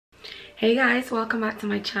Hey guys, welcome back to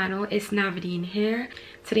my channel. It's Navadine here.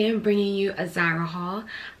 Today I'm bringing you a Zara haul.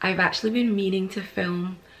 I've actually been meaning to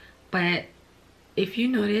film, but if you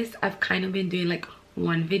notice, I've kind of been doing like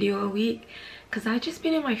one video a week because I've just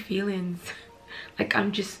been in my feelings. Like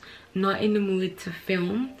I'm just not in the mood to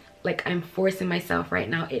film. Like I'm forcing myself right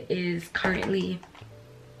now. It is currently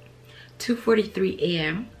 2:43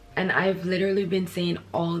 a.m. and I've literally been saying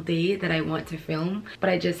all day that I want to film, but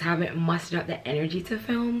I just haven't mustered up the energy to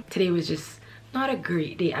film. Today was just not a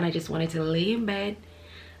great day and I just wanted to lay in bed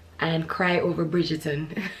and cry over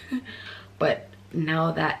Bridgerton. But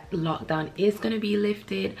now that lockdown is going to be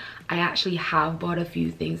lifted, I actually have bought a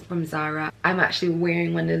few things from Zara. I'm actually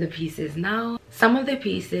wearing one of the pieces now. Some of the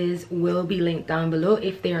pieces will be linked down below.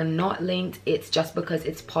 If they are not linked, it's just because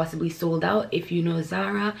it's possibly sold out. If you know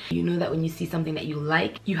Zara, you know that when you see something that you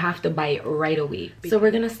like, you have to buy it right away. So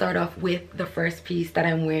we're gonna start off with the first piece that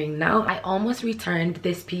I'm wearing now. I almost returned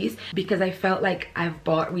this piece because I felt like I've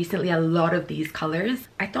bought recently a lot of these colors.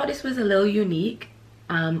 I thought this was a little unique.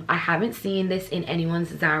 I haven't seen this in anyone's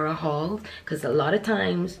Zara hauls because a lot of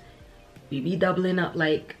times we be doubling up,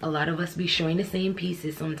 like a lot of us be showing the same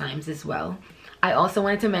pieces sometimes as well. I also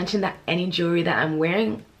wanted to mention that any jewelry that I'm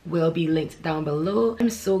wearing will be linked down below. I'm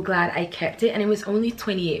so glad I kept it, and it was only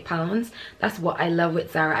 £28. That's what I love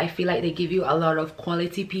with Zara. I feel like they give you a lot of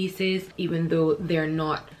quality pieces even though they're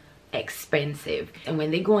not expensive, and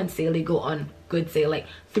when they go on sale, they go on good sale, like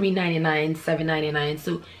 $3.99, $7.99.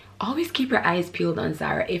 so always keep your eyes peeled on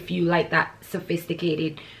Zara if you like that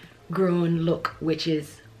sophisticated grown look, which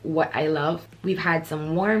is what I love. We've had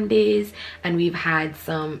some warm days and we've had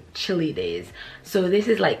some chilly days, so this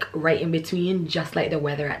is like right in between, just like the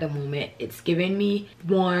weather at the moment. It's giving me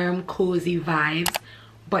warm, cozy vibes,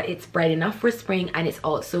 but it's bright enough for spring, and it's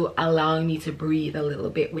also allowing me to breathe a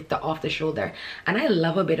little bit with the off the shoulder, and I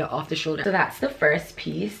love a bit of off the shoulder. So that's the first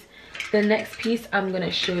piece. The next piece I'm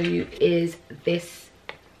gonna show you is this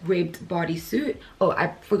ribbed bodysuit. Oh,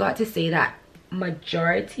 I forgot to say that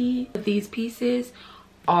majority of these pieces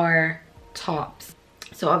are tops.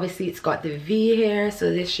 So obviously it's got the V here, so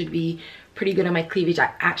this should be pretty good on my cleavage. I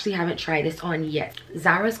actually haven't tried this on yet.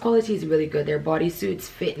 Zara's quality is really good. Their bodysuits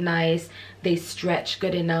fit nice, they stretch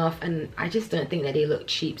good enough, and I just don't think that they look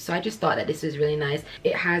cheap, so I just thought that this was really nice.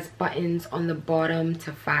 It has buttons on the bottom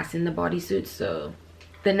to fasten the bodysuit. So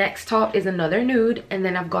the next top is another nude, and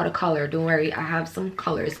then I've got a color. Don't worry, I have some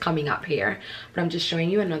colors coming up here, but I'm just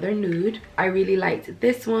showing you another nude. I really liked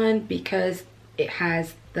this one because it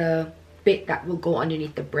has the bit that will go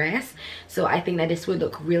underneath the breast, so I think that this would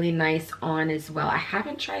look really nice on as well. I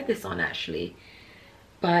haven't tried this on actually,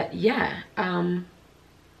 but yeah, I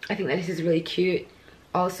think that this is really cute.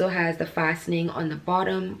 Also has the fastening on the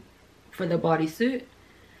bottom for the bodysuit,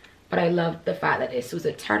 but I love the fact that this was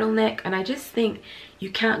a turtleneck, and I just think you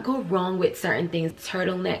can't go wrong with certain things.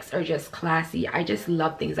 Turtlenecks are just classy. I just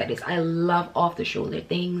love things like this. I love off the shoulder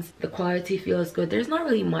things. The quality feels good. There's not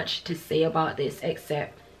really much to say about this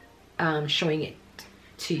except showing it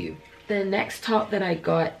to you. The next top that I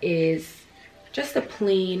got is just a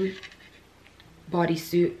plain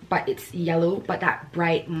bodysuit, but it's yellow, but that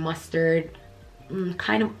bright mustard,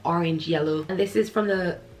 kind of orange yellow, and this is from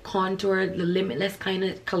the Contour, the Limitless kind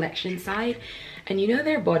of collection side, and you know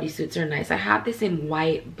their bodysuits are nice. I have this in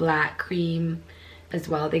white, black, cream as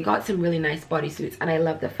well. They got some really nice bodysuits, and I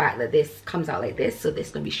love the fact that this comes out like this, so this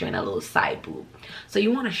is gonna be showing a little side boob. So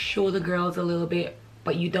you want to show the girls a little bit,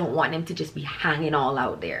 but you don't want them to just be hanging all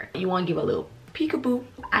out there. You want to give a little peekaboo.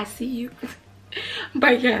 I see you.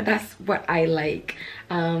 But yeah, that's what I like.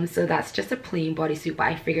 So that's just a plain bodysuit, but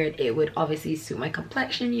I figured it would obviously suit my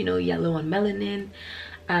complexion, you know, yellow and melanin,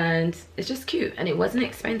 and it's just cute, and it wasn't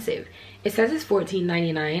expensive. It says it's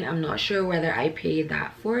 $14.99. I'm not sure whether I paid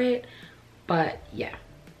that for it, but yeah,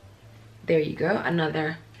 there you go,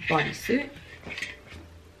 another bodysuit.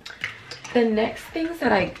 The next things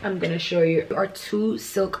that I'm gonna show you are two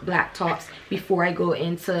silk black tops before I go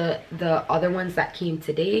into the other ones that came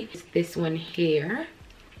today. This one here,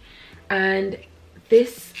 and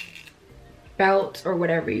this belt or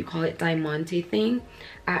whatever you call it, diamante thing,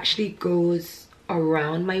 actually goes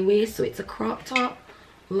around my waist. So it's a crop top,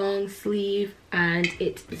 long sleeve, and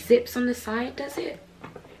it zips on the side. Does it?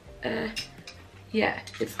 Yeah,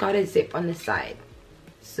 it's got a zip on the side,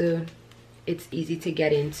 so it's easy to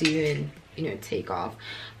get into and, you know, take off.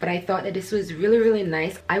 But I thought that this was really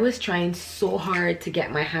nice. I was trying so hard to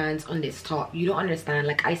get my hands on this top. You don't understand.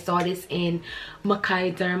 Like, I saw this in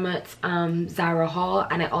Makai Dermot's Zara haul,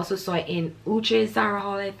 and I also saw it in Uche's Zara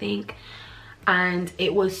haul, I think. and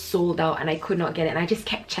it was sold out and I could not get it, and I just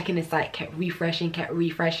kept checking the site, kept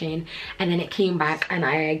refreshing, and then it came back and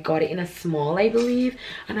I got it in a small, I believe,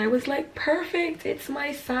 and I was like, perfect, it's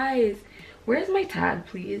my size. Where's my tag,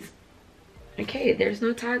 please? Okay, there's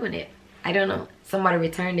no tag on it. I don't know, somebody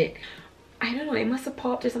returned it. I don't know, it must have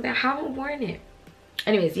popped or something. I haven't worn it.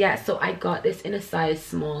 Anyways, yeah, so I got this in a size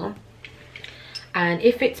small and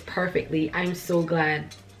it fits perfectly. I'm so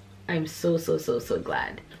glad. I'm so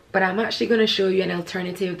glad. But I'm actually going to show you an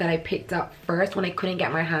alternative that I picked up first when I couldn't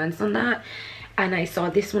get my hands on that, and I saw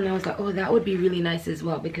this one and I was like, oh, that would be really nice as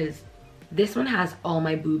well, because this one has all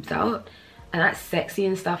my boobs out and that's sexy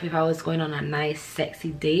and stuff if I was going on a nice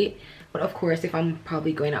sexy date. But of course, if I'm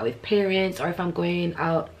probably going out with parents or if I'm going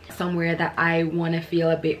out somewhere that I want to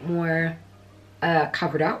feel a bit more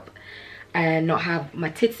covered up and not have my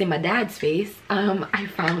tits in my dad's face, I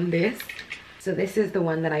found this. So this is the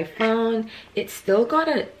one that I found. It's still got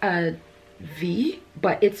a V,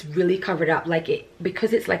 but it's really covered up, like it,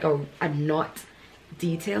 because it's like a knot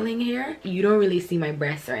detailing here, you don't really see my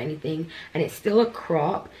breasts or anything, and it's still a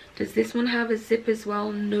crop. Does this one have a zip as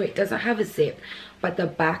well? No, it doesn't have a zip, but the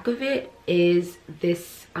back of it is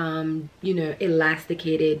this you know,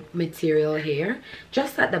 elasticated material here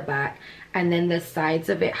just at the back, and then the sides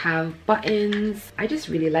of it have buttons. I just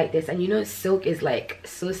really like this, and you know, silk is like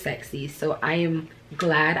so sexy, so I am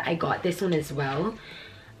glad I got this one as well.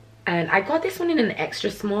 And I got this one in an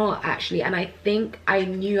extra small actually, and I think I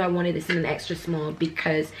knew I wanted this in an extra small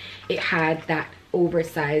because it had that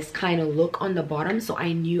oversized kind of look on the bottom, so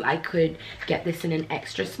I knew I could get this in an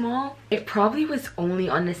extra small. It probably was only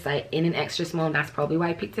on the site in an extra small, and that's probably why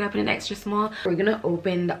I picked it up in an extra small. We're gonna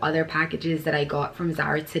open the other packages that I got from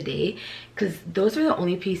Zara today, because those were the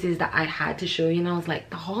only pieces that I had to show you, and I was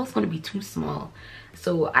like, the haul is gonna be too small,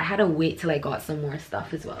 so I had to wait till I got some more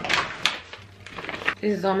stuff as well.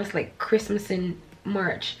 This is almost like Christmas in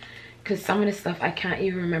March, because some of the stuff I can't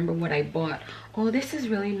even remember what I bought. Oh, this is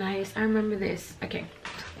really nice. I remember this. Okay,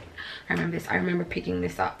 I remember this. I remember picking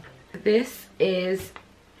this up. This is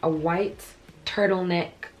a white turtleneck,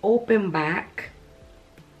 open back,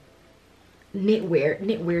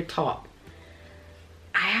 knitwear top.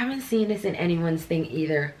 I haven't seen this in anyone's thing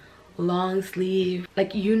either. Long sleeve,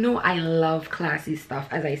 like, you know, I love classy stuff,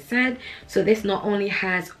 as I said. So this not only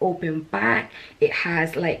has open back, it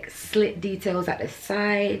has like slit details at the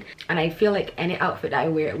side, and I feel like any outfit that I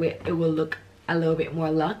wear it with, it will look a little bit more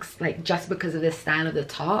luxe, like, just because of the style of the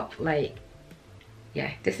top. Like,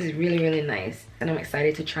 yeah, this is really nice, and I'm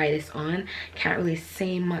excited to try this on. Can't really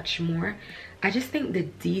say much more. I just think the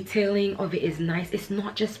detailing of it is nice. It's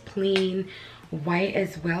not just plain white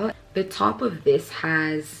as well. The top of this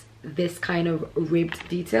has this kind of ribbed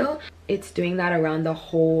detail. It's doing that around the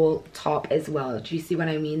whole top as well. Do you see what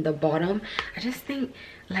I mean? The bottom, I just think,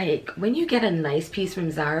 like, when you get a nice piece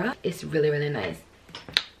from Zara, it's really nice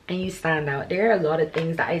and you stand out. There are a lot of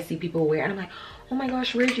things that I see people wear and I'm like, oh my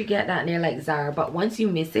gosh, where'd you get that? And they're like, Zara. But once you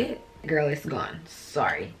miss it, girl, it's gone.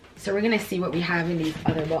 Sorry. So we're gonna see what we have in these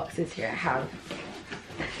other boxes here. I have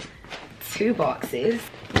 2 boxes.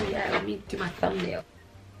 Oh yeah, let me do my thumbnail.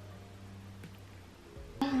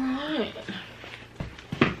 Alright,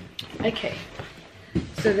 okay,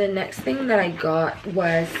 so the next thing that I got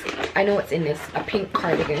was, I know what's in this, a pink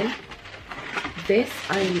cardigan. This,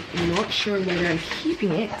 I'm not sure whether I'm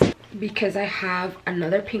keeping it, because I have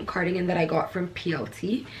another pink cardigan that I got from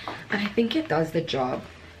PLT, and I think it does the job.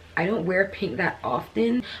 I don't wear pink that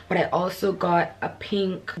often, but I also got a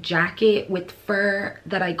pink jacket with fur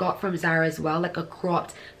that I got from Zara as well, like a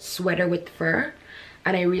cropped sweater with fur.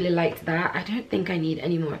 And I really liked that. I don't think I need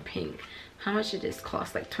any more pink. How much did this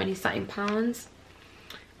cost? Like 20-something pounds.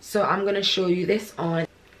 So I'm gonna show you this on.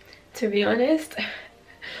 To be honest,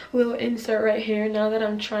 little insert right here, now that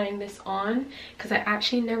I'm trying this on, because I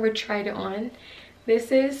actually never tried it on.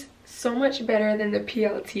 This is so much better than the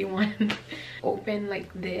PLT one. Open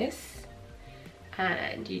like this,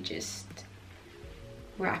 and you just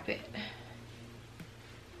wrap it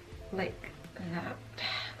like that,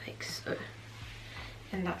 like so.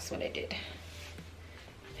 And that's what I did.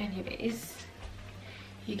 Anyways,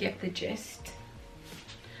 you get the gist.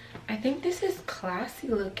 I think this is classy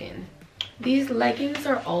looking. These leggings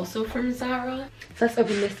are also from Zara. So let's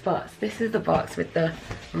open this box. This is the box with the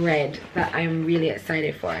red that I'm really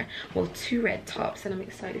excited for. Well, 2 red tops that I'm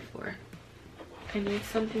excited for. I need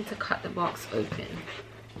something to cut the box open.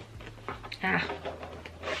 Ah,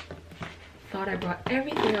 thought I brought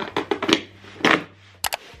everything up.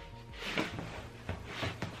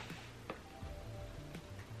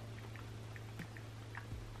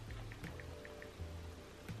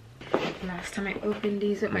 Last time I opened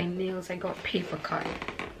these with my nails, I got paper cut.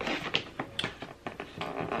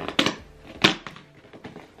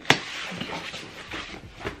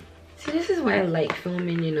 is why I like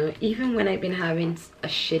filming, you know, even when I've been having a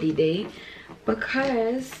shitty day,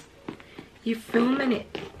 because you film and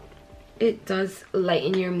it does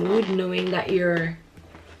lighten your mood knowing that you're,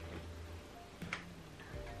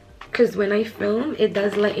 because when I film, it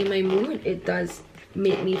does lighten my mood. It does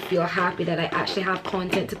make me feel happy that I actually have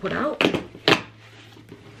content to put out.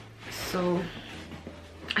 So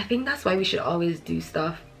I think that's why we should always do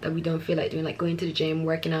stuff that we don't feel like doing, like going to the gym,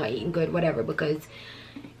 working out, eating good, whatever, because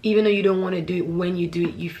even though you don't want to do it, when you do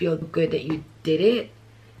it, you feel good that you did it.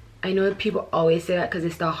 I know people always say that because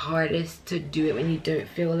it's the hardest to do it when you don't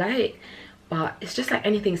feel like, but it's just like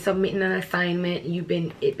anything, submitting an assignment,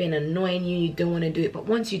 it been annoying you, you don't want to do it, but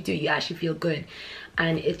once you do, you actually feel good,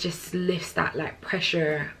 and it just lifts that like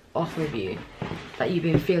pressure off of you that you've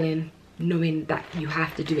been feeling, knowing that you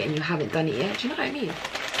have to do it and you haven't done it yet. Do you know what I mean?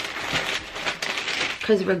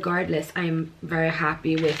 Because regardless, I'm very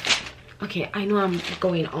happy with, okay, I know I'm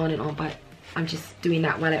going on and on, but I'm just doing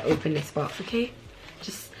that while I open this box, okay?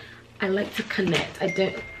 Just, I like to connect.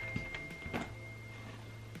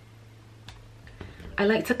 I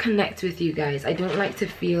like to connect with you guys. I don't like to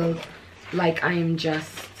feel like I'm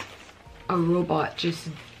just a robot just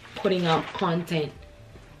putting out content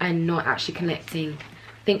and not actually connecting.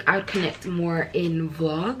 I think I'd connect more in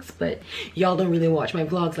vlogs, but y'all don't really watch my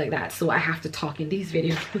vlogs like that, so I have to talk in these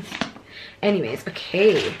videos. Anyways,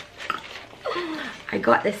 okay, I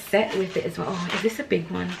got this set with it as well. Oh, is this a big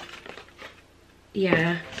one?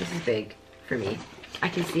 Yeah, this is big for me. I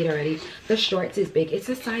can see it already. The shorts is big. It's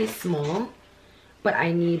a size small, but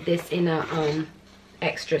I need this in a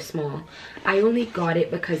extra small. I only got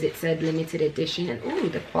it because it said limited edition, and ooh,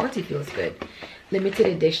 the quality feels good. Limited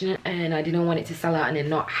edition, and I didn't want it to sell out and then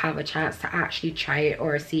not have a chance to actually try it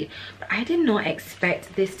or see it. But I did not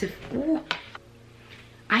expect this to, ooh.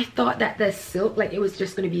 I thought that the silk, like it was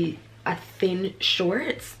just gonna be a thin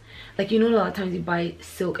shorts. Like, you know, a lot of times you buy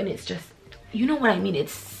silk and it's just, you know what I mean,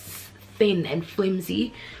 it's thin and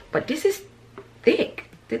flimsy, but this is thick.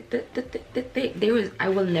 Thick. There was, I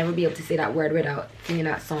will never be able to say that word without singing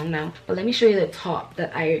that song now. But let me show you the top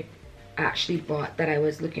that I actually bought that I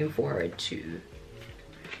was looking forward to.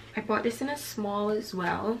 I bought this in a small as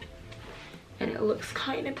well, and it looks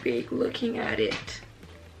kind of big looking at it.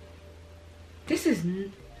 This is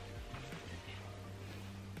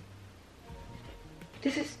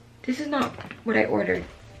not what I ordered.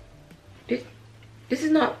 This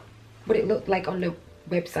is not what it looked like on the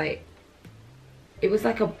website. It was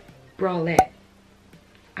like a bralette.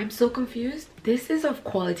 I'm so confused. This is of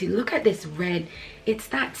quality. Look at this red. It's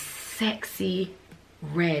that sexy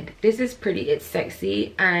red. This is pretty, it's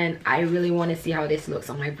sexy, and I really want to see how this looks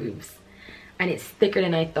on my boobs. And it's thicker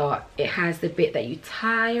than I thought. It has the bit that you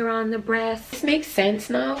tie around the breast. This makes sense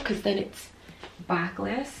now because then it's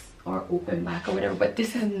backless or open back or whatever, but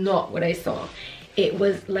this is not what I saw. It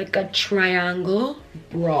was like a triangle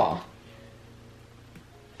bra,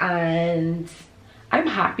 and I'm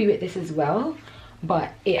happy with this as well,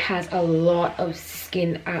 but it has a lot of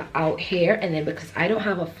skin out here, and then because I don't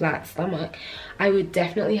have a flat stomach, I would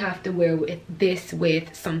definitely have to wear this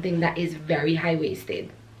with something that is very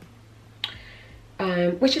high-waisted,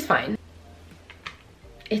 which is fine.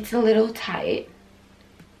 It's a little tight,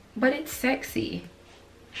 but it's sexy.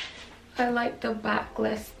 I like the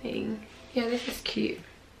backless thing. Yeah, this is cute.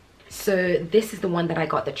 So this is the one that I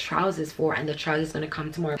got the trousers for, and the trousers gonna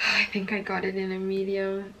come tomorrow. I think I got it in a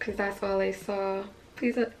medium because that's all I saw.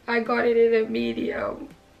 Please, I got it in a medium.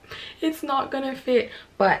 It's not gonna fit,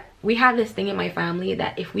 but we have this thing in my family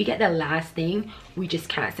that if we get the last thing, we just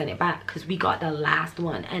can't send it back because we got the last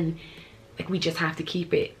one, and like we just have to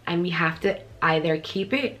keep it, and we have to either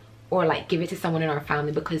keep it or like give it to someone in our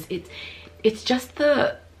family, because it's just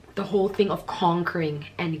the whole thing of conquering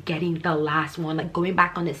and getting the last one, like going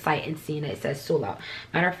back on this site and seeing that it says sold out.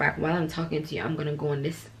 Matter of fact, while I'm talking to you, I'm gonna go on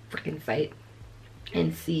this freaking site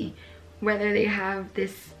and see whether they have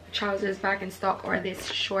this trousers back in stock or this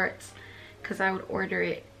shorts, because I would order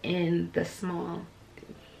it in the small.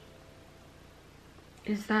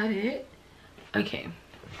 Is that it? Okay.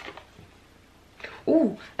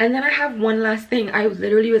 Oh, and then I have one last thing. I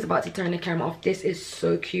literally was about to turn the camera off. This is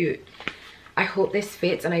so cute. I hope this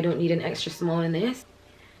fits and I don't need an extra small in this.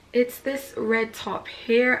 It's this red top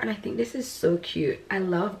here, and I think this is so cute. I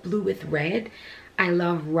love blue with red. I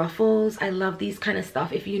love ruffles. I love these kind of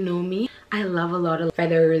stuff. If you know me, I love a lot of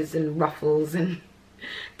feathers and ruffles and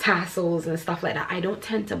tassels and stuff like that. I don't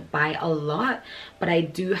tend to buy a lot, but I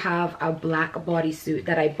do have a black bodysuit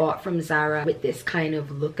that I bought from Zara with this kind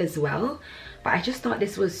of look as well. But I just thought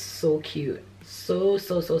this was so cute. So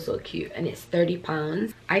cute, and it's 30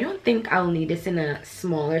 pounds. I don't think I'll need this in a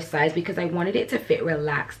smaller size because I wanted it to fit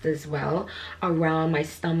relaxed as well around my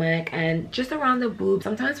stomach and just around the boobs.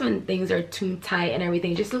 Sometimes when things are too tight and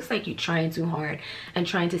everything, it just looks like you're trying too hard and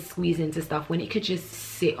trying to squeeze into stuff when it could just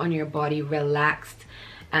sit on your body relaxed,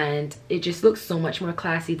 and it just looks so much more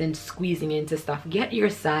classy than squeezing into stuff. Get your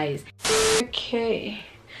size. Okay,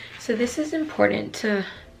 so this is important to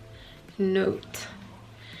note.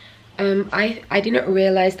 I didn't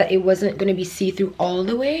realize that it wasn't going to be see-through all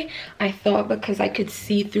the way. I thought because I could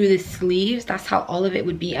see through the sleeves, that's how all of it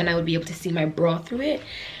would be, and I would be able to see my bra through it,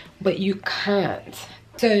 but you can't.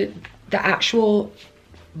 So the actual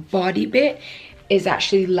body bit is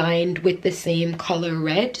actually lined with the same color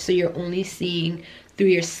red, so you're only seeing through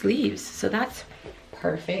your sleeves. So that's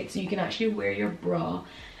perfect. So you can actually wear your bra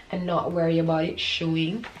and not worry about it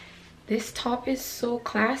showing. This top is so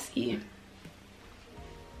classy,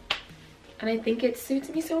 and I think it suits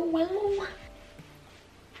me so well.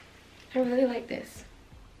 I really like this.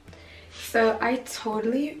 So I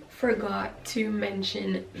totally forgot to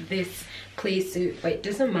mention this play suit, but it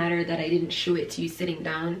doesn't matter that I didn't show it to you sitting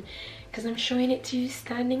down because I'm showing it to you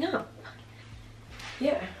standing up.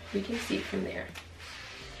 Yeah, we can see it from there.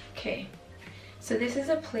 Okay, so this is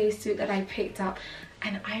a play suit that I picked up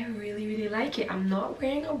and I really like it. I'm not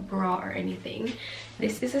wearing a bra or anything.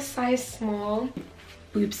 This is a size small.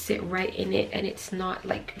 Boobs sit right in it and it's not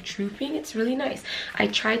like drooping. It's really nice. I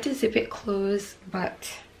tried to zip it closed,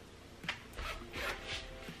 but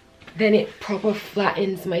then it proper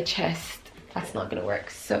flattens my chest. That's not gonna work,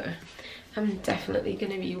 so I'm definitely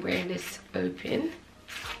gonna be wearing this open.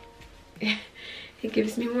 It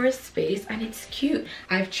gives me more space and it's cute.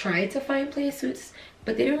 I've tried to find play suits,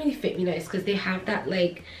 but they don't really fit me nice because they have that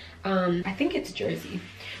like I think it's jersey,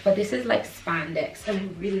 but this is like spandex, and I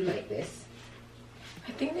really like this.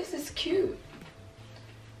 I think this is cute.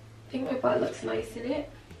 I think my butt looks nice in it.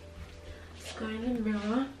 Let's go in the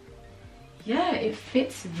mirror. Yeah, it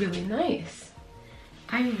fits really nice.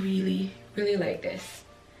 I really like this.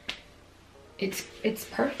 It's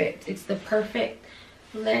perfect. It's the perfect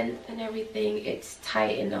length and everything. It's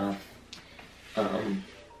tight enough.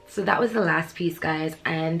 So that was the last piece, guys,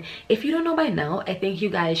 and if you don't know by now, I think you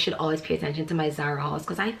guys should always pay attention to my Zara hauls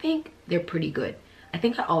because I think they're pretty good. I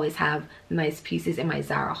think I always have nice pieces in my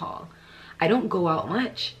Zara haul. I don't go out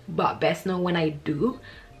much, but best know when I do,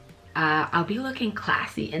 I'll be looking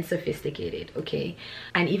classy and sophisticated, okay?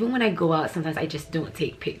 And even when I go out, sometimes I just don't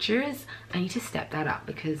take pictures. I need to step that up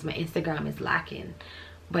because my Instagram is lacking.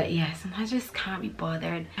 But yeah, sometimes I just can't be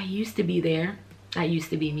bothered. I used to be there. That used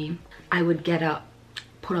to be me. I would get up,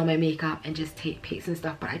 put on my makeup and just take pics and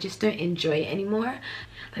stuff, but I just don't enjoy it anymore.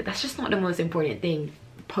 Like, that's just not the most important thing,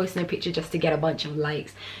 posting a picture just to get a bunch of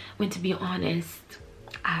likes, when to be honest,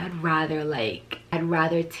 I'd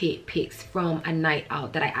rather take pics from a night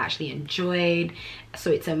out that I actually enjoyed,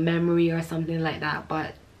 so it's a memory or something like that.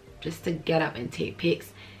 But just to get up and take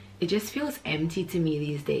pics, it just feels empty to me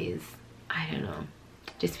these days. I don't know,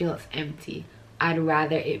 just feels empty. I'd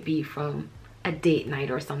rather it be from a date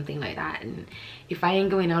night or something like that, and if I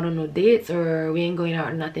ain't going out on no dates or we ain't going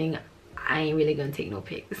out or nothing, I ain't really gonna take no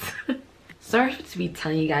pics. Sorry to be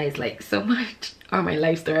telling you guys like so much or my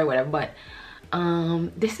life story or whatever, but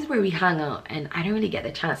this is where we hang out, and I don't really get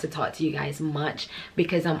the chance to talk to you guys much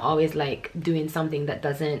because I'm always like doing something that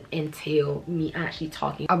doesn't entail me actually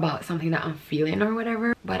talking about something that I'm feeling or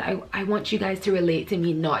whatever. But I want you guys to relate to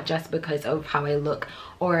me, not just because of how I look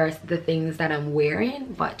or the things that I'm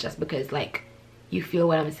wearing, but just because like you feel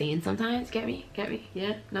what I'm saying sometimes. Get me?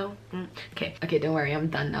 Yeah? No? Okay, don't worry, I'm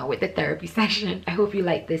done now with the therapy session. I hope you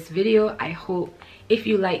liked this video. I hope if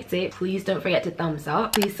you liked it, please don't forget to thumbs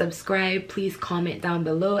up. Please subscribe. Please comment down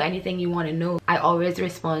below anything you want to know. I always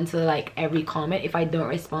respond to like every comment. If I don't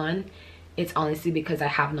respond, it's honestly because I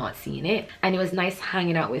have not seen it. And it was nice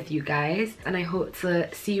hanging out with you guys, and I hope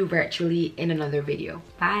to see you virtually in another video.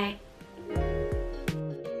 Bye.